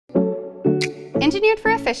Engineered for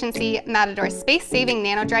efficiency, Matador's space-saving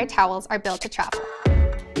NanoDry towels are built to travel.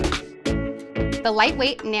 The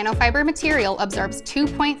lightweight nanofiber material absorbs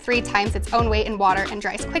 2.3 times its own weight in water and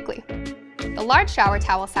dries quickly. The large shower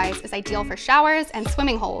towel size is ideal for showers and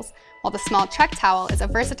swimming holes, while the small check towel is a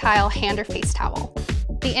versatile hand or face towel.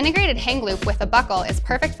 The integrated hang loop with a buckle is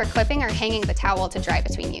perfect for clipping or hanging the towel to dry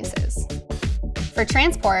between uses. For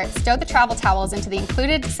transport, stow the travel towels into the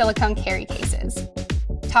included silicone carry cases.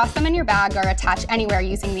 Toss them in your bag or attach anywhere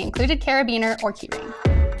using the included carabiner or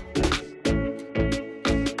keyring.